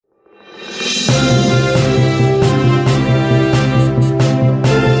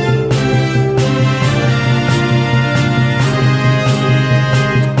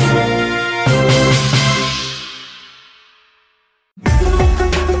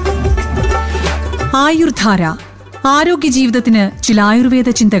ആയുർധാര ആരോഗ്യജീവിതത്തിന് ചില ആയുർവേദ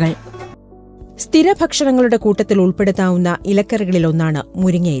ചിന്തകൾ. സ്ഥിരഭക്ഷണങ്ങളുടെ കൂട്ടത്തിൽ ഉൾപ്പെടുത്താവുന്ന ഇലക്കറികളിലൊന്നാണ്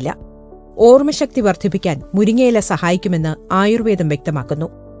മുരിങ്ങയില. ഓർമ്മശക്തി വർദ്ധിപ്പിക്കാൻ മുരിങ്ങയില സഹായിക്കുമെന്ന് ആയുർവേദം വ്യക്തമാക്കുന്നു.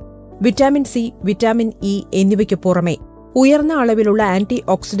 വിറ്റാമിൻ സി, വിറ്റാമിൻ ഇ എന്നിവയ്ക്കു പുറമെ ഉയർന്ന അളവിലുള്ള ആന്റി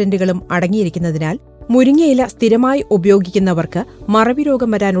ഓക്സിഡന്റുകളും അടങ്ങിയിരിക്കുന്നതിനാൽ മുരിങ്ങയില സ്ഥിരമായി ഉപയോഗിക്കുന്നവർക്ക് മറവി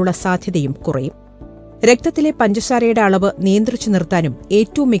രോഗം വരാനുള്ള സാധ്യതയും കുറയും. രക്തത്തിലെ പഞ്ചസാരയുടെ അളവ് നിയന്ത്രിച്ചു നിർത്താനും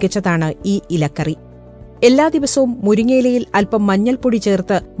ഏറ്റവും മികച്ചതാണ് ഈ ഇലക്കറി. എല്ലാ ദിവസവും മുരിങ്ങയിലയിൽ അല്പം മഞ്ഞൾപ്പൊടി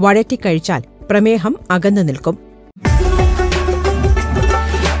ചേർത്ത് വഴറ്റിക്കഴിച്ചാൽ പ്രമേഹം അകന്നു നിൽക്കും.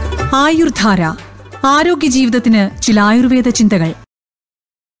 ആയുർധാര ആരോഗ്യജീവിതത്തിന് ചില ആയുർവേദ ചിന്തകൾ.